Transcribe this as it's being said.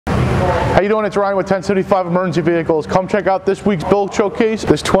How you doing? It's Ryan with 1075 Emergency Vehicles. Come check out this week's build showcase,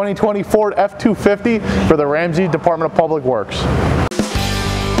 this 2020 Ford F-250 for the Ramsey Department of Public Works.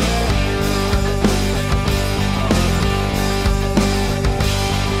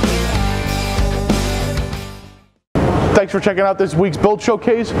 Thanks for checking out this week's build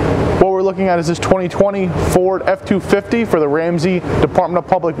showcase. What we're looking at is this 2020 Ford F-250 for the Ramsey Department of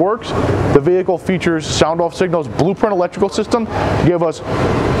Public Works. The vehicle features Sound Off Signal's blueprint electrical system to give us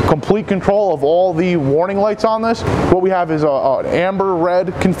complete control of all the warning lights on this. What we have is an amber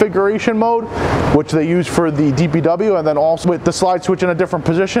red configuration mode, which they use for the DPW, and then also with the slide switch in a different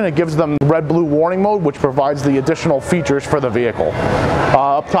position, it gives them red blue warning mode, which provides the additional features for the vehicle.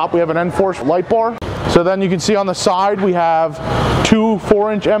 Up top we have an N-Force light bar. So then you can see on the side we have two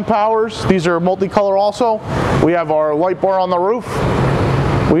 4-inch M powers. These are multicolor also. We have our light bar on the roof.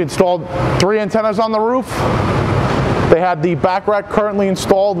 We installed 3 antennas on the roof. They had the back rack currently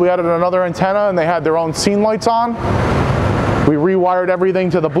installed. We added another antenna and they had their own scene lights on. We rewired everything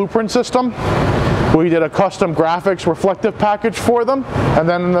to the blueprint system. We did a custom graphics reflective package for them. And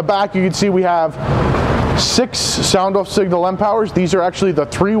then in the back you can see we have 6 Sound Off Signal M powers. These are actually the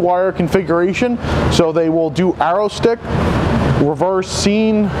 3-wire configuration, so they will do arrow stick, reverse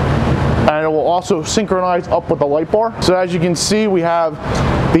scene, and it will also synchronize up with the light bar. So as you can see, we have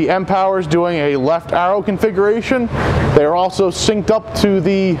the M powers doing a left arrow configuration. They are also synced up to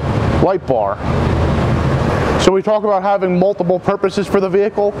the light bar. So we talk about having multiple purposes for the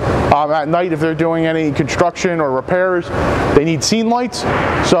vehicle. At night, if they're doing any construction or repairs, they need scene lights.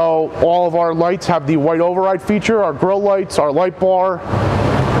 So all of our lights have the white override feature, our grill lights, our light bar,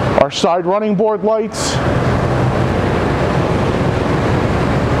 our side running board lights.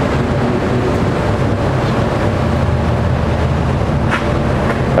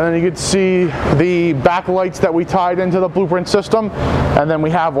 And then you can see the back lights that we tied into the blueprint system. And then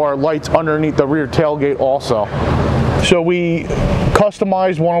we have our lights underneath the rear tailgate also. So we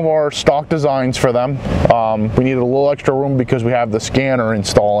customized one of our stock designs for them. We needed a little extra room because we have the scanner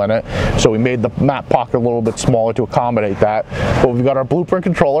install in it. So we made the map pocket a little bit smaller to accommodate that. But we've got our blueprint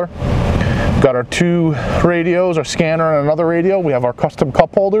controller. We've got our 2 radios, our scanner and another radio. We have our custom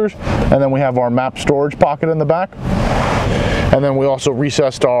cup holders. And then we have our map storage pocket in the back. And then we also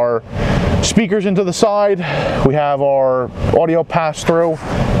recessed our speakers into the side. We have our audio pass through.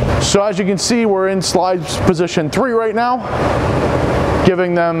 So as you can see, we're in slide position 3 right now,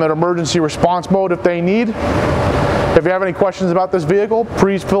 giving them an emergency response mode if they need. If you have any questions about this vehicle,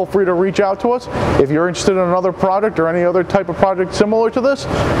 please feel free to reach out to us. If you're interested in another product or any other type of project similar to this,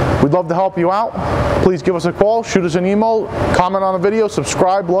 we'd love to help you out. Please give us a call, shoot us an email, comment on the video,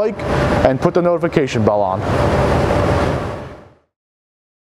 subscribe, like, and put the notification bell on.